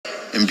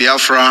In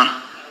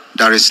Biafra,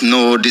 there is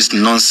no this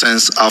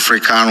nonsense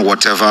African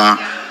whatever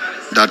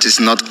that is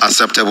not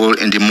acceptable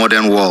in the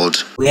modern world.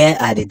 Where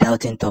are the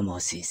doubting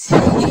Thomases?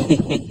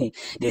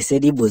 They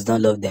said Igbos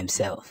don't love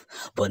themselves,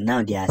 but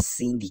now they are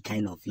seeing the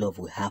kind of love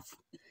we have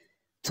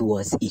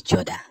towards each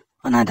other.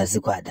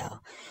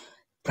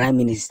 Prime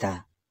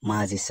Minister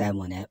Mazi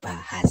Simon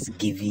Ekpa has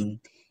given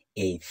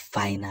a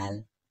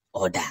final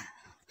order.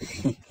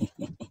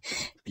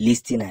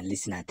 Listen and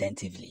listen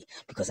attentively,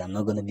 because I'm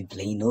not going to be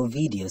playing no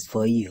videos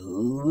for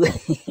you.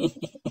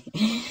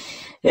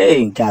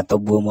 Hey,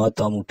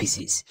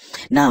 pieces.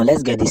 Now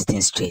let's get this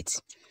thing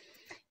straight.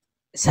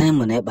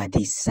 Simon Ekpa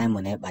this,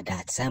 Simon Ekpa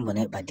that, Simon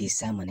Ekpa this,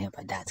 Simon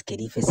Ekpa that.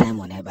 Kedife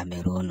Simon Ekpa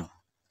merono.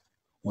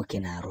 Woke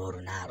na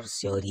roru na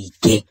arusiori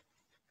ike.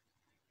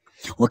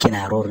 Woke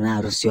na roru na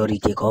arusiori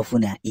ike. Kofu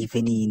na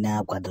ife ni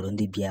ina kwadoro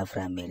ndi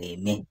Biafra mere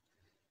eme.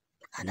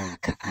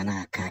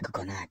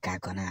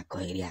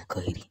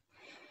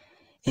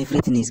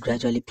 Everything is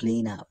gradually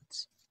playing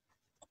out.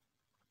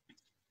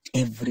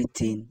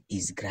 Everything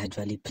is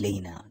gradually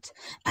playing out,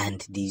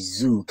 and the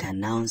zoo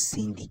can now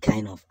see the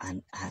kind of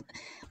an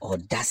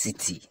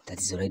audacity that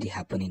is already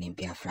happening in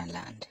Biafra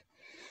land.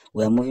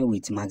 We are moving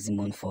with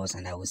maximum force,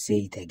 and I will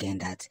say it again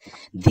that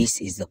this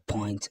is the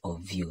point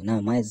of view. Now,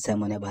 Mazi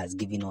Simon Ekpa has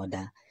given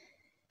order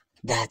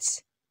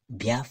that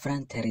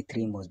Biafran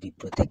territory must be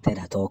protected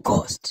at all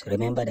costs.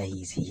 Remember that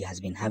he has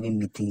been having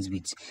meetings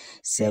with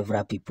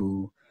several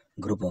people,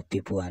 group of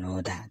people, and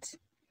all that.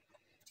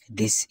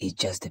 This is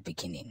just the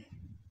beginning.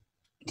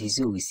 This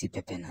is we see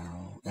Pepe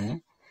now.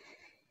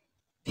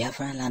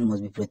 Biafran land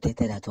must be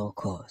protected at all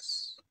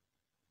costs.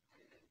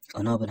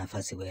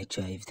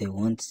 If they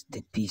want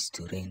the peace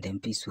to reign, then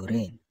peace will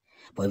reign.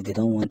 But if they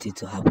don't want it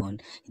to happen,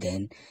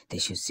 then they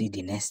should see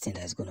the next thing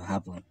that's going to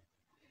happen.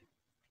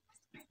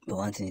 But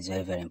one thing is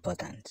very, very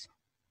important.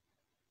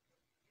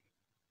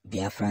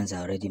 Biafrans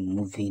are already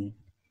moving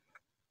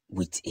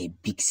with a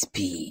big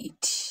speed.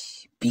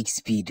 Big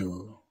speed,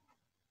 oh.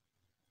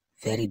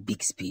 Very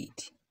big speed.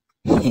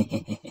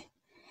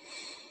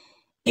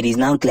 It is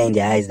now clear in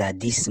their eyes that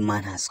this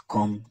man has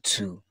come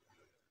to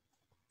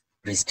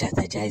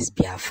re-strategize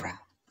Biafra.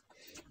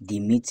 The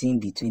meeting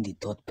between the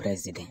third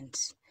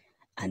president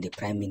and the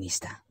prime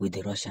minister with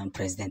the Russian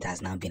president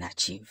has now been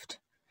achieved.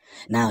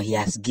 Now he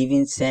has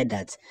said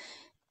that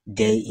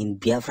in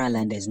Biafra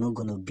land there's not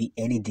going to be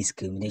any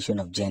discrimination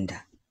of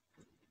gender.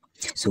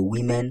 So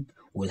women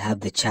will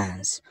have the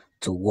chance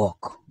to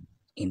work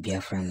in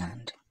Biafra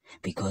land,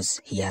 because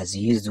he has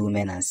used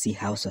women and see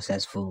how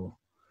successful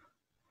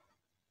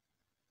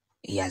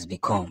he has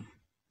become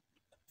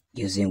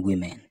using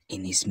women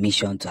in his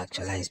mission to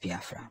actualize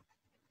Biafra.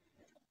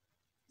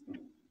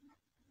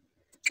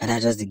 And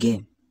that's just the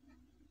game.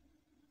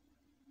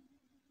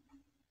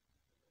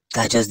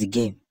 That's just the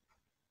game.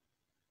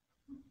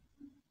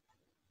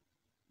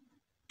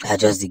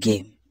 That's just the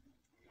game.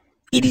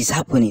 It is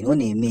happening.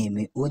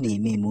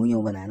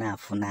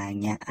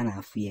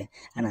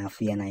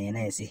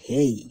 Say,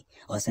 hey,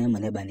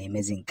 Simon Ekpa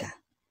na-emezi nka.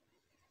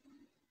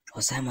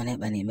 Simon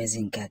Ekpa na-emezi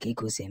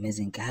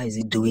nka. How is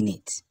he doing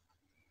it?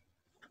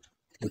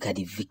 Look at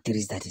the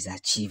victories that is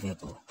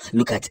achievable.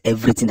 Look at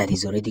everything that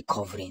is already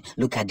covering.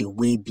 Look at the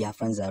way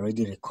Biafrans are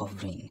already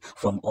recovering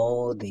from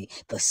all the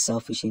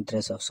selfish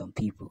interests of some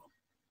people.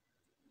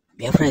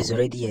 Biafra is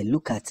already here.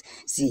 Look at,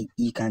 see,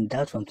 you can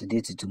doubt from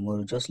today to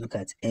tomorrow. Just look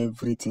at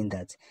everything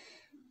that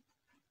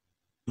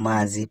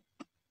Mazi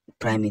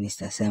Prime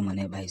Minister Simon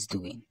Ekpa is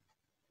doing.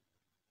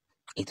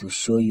 It will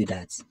show you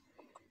that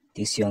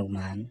this young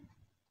man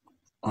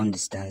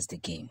understands the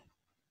game.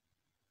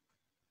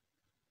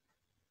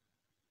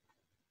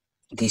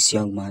 This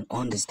young man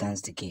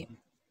understands the game.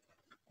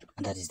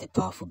 And that is the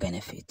powerful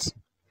benefit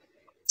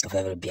of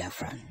every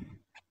Biafran.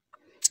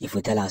 If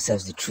we tell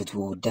ourselves the truth,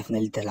 we will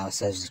definitely tell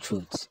ourselves the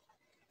truth.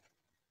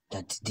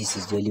 That this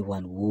is the only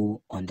one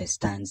who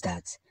understands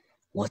that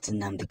what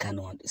Nnamdi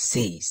Kanu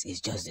says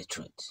is just the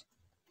truth.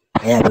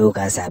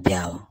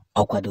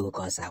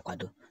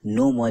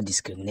 No more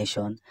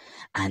discrimination,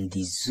 and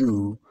the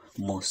zoo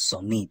must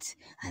submit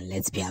and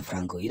let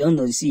Biafran go. You don't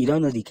know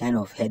the kind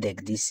of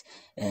headache this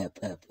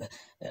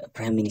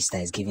Prime Minister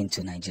is giving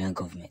to Nigerian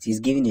government. He's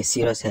giving a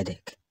serious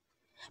headache.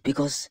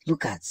 Because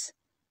look at,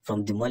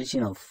 from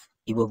demolishing of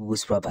Igbo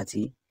people's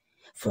property,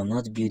 from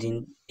not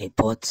building a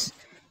port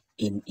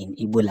in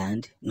Igbo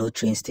land, no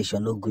train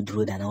station, no good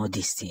road, and all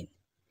this thing.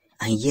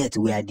 And yet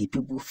we are the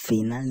people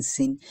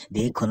financing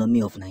the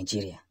economy of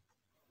Nigeria.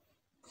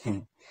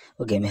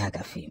 Okay, me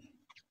hakafim.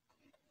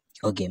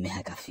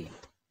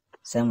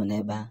 Simon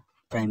Ekpa,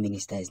 Prime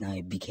Minister, is now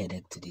a big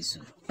headache to the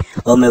zoo.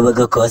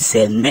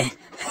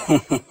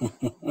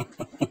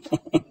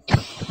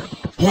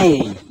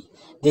 Hey,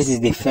 this is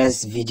the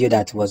first video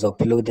that was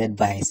uploaded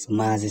by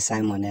Mazi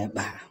Simon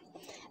Ekpa,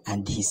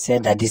 and he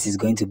said that this is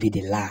going to be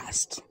the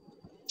last.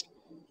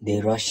 The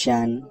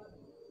Russian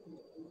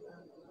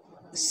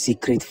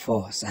secret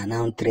force are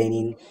now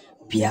training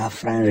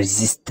Biafran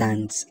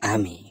resistance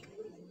army.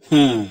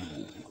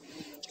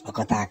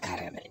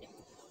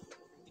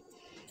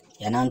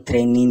 You're now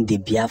training the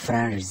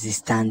Biafran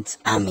resistance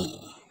army.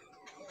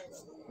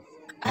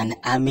 An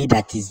army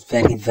that is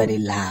very, very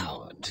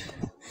loud.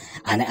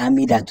 An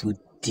army that will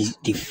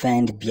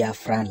defend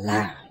Biafran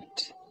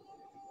land.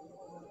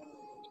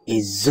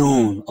 A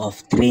zone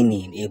of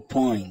training, a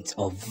point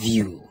of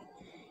view,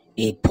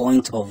 a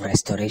point of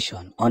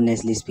restoration.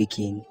 Honestly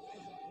speaking,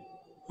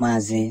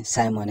 Mazi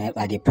Simon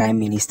Ekpa, the Prime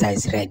Minister,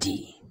 is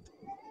ready.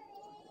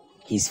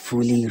 He's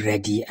fully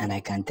ready, and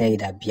I can tell you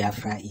that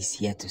Biafra is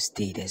here to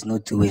stay. There's no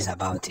two ways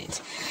about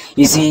it.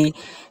 You see,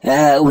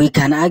 we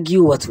can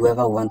argue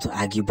whatever we want to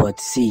argue, but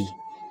see,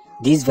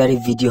 this very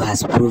video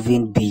has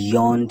proven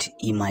beyond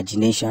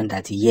imagination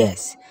that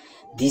yes,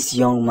 this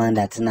young man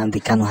that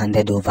Nnamdi Kanu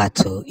handed over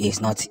to is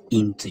not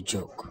into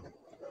joke.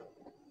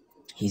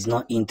 He's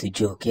not into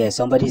joke. Yeah,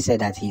 somebody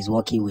said that he's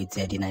working with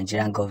the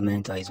Nigerian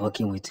government, or he's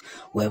working with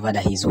whoever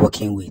that he's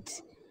working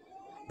with.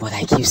 But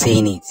I keep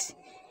saying it,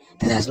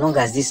 that as long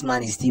as this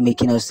man is still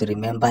making us to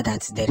remember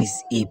that there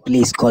is a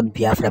place called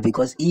Biafra,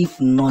 because if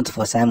not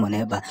for Simon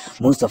Ekpa,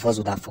 most of us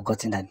would have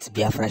forgotten that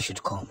Biafra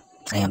should come.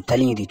 I am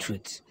telling you the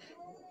truth.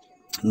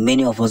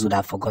 Many of us would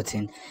have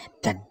forgotten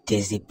that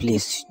there's a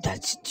place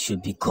that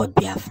should be called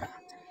Biafra.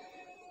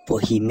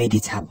 But he made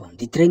it happen.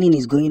 The training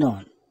is going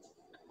on.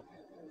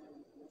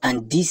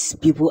 And these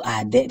people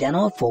are there. They are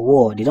not for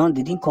war. They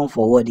didn't come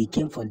for war. They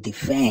came for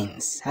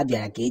defense.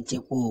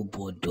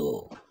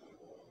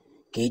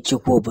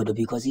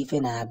 Because if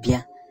na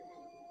abia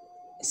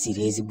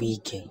siri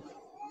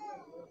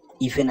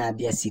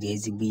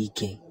ezigbo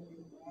ike.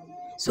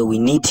 So we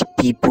need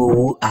people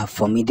who are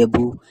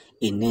formidable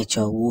in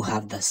nature, who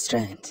have the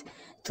strength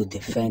to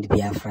defend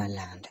Biafra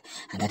land.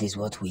 And that is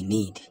what we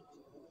need.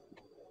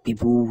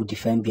 People who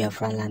defend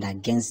Biafra land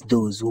against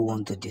those who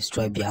want to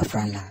destroy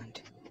Biafra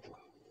land.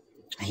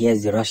 And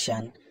here's the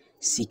Russian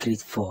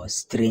secret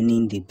force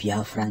training the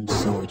Biafran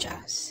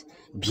soldiers.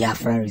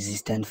 Biafra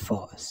resistant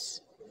force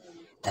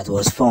that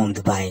was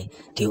formed by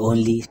the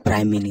only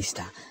Prime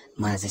Minister,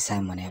 Mazi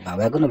Simon Ekpa.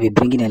 We're going to be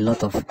bringing a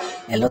lot of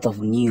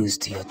news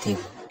to your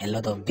table, a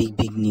lot of big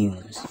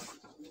news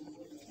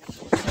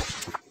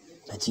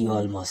that you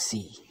all must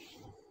see.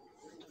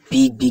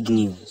 Big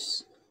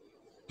news.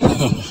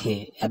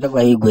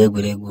 Abịakwa igwe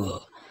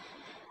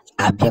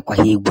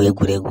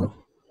egwuregwu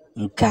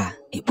nke a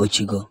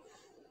ekpochigo.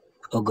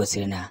 O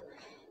gosiri na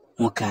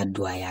nwoke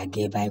adụ anyị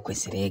aga ebe anyị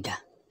kwesịrị ịga.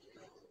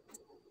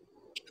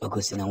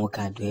 Because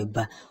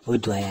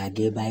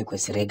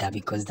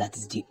that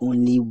is the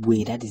only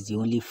way, that is the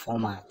only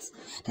format,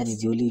 that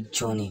is the only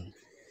journey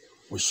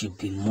we should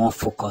be more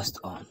focused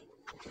on.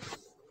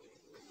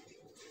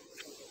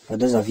 For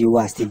those of you who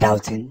are still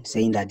doubting,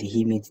 saying that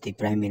he meets the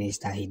Prime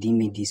Minister, he didn't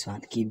meet this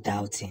one, keep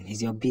doubting.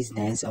 It's your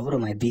business. Over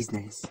my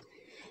business.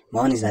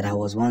 My own is that I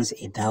was once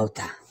a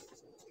doubter.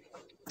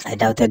 I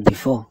doubted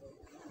before.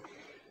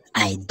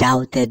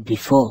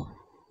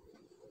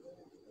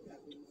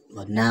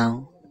 But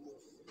now,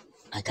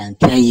 I can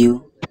tell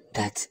you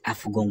that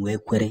Afugon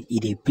Wekwere,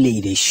 they play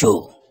the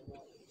show.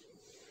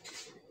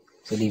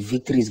 So the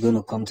victory is going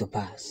to come to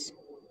pass,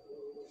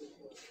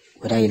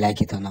 whether you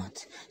like it or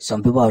not.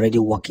 Some people are already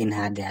working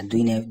hard. They are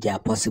doing their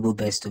possible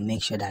best to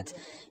make sure that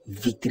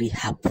victory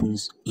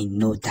happens in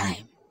no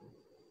time.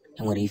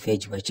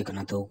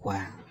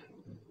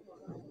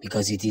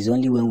 Because it is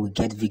only when we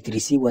get victory.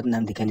 See what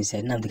Nnamdi Kanu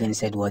said. Nnamdi Kanu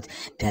said what?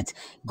 That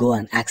go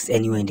and ask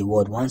anywhere in the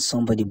world. Once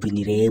somebody bring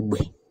it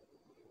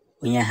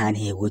when your hand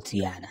here, what to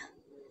yana?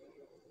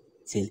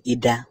 Till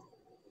either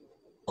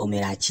or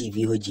may achieve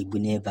you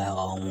jibuneva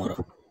or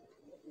moro.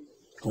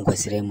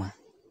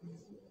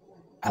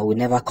 I will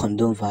never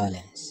condone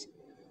violence,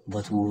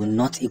 but we will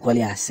not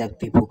equally accept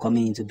people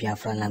coming into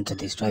Biafran land to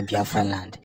destroy Biafran land.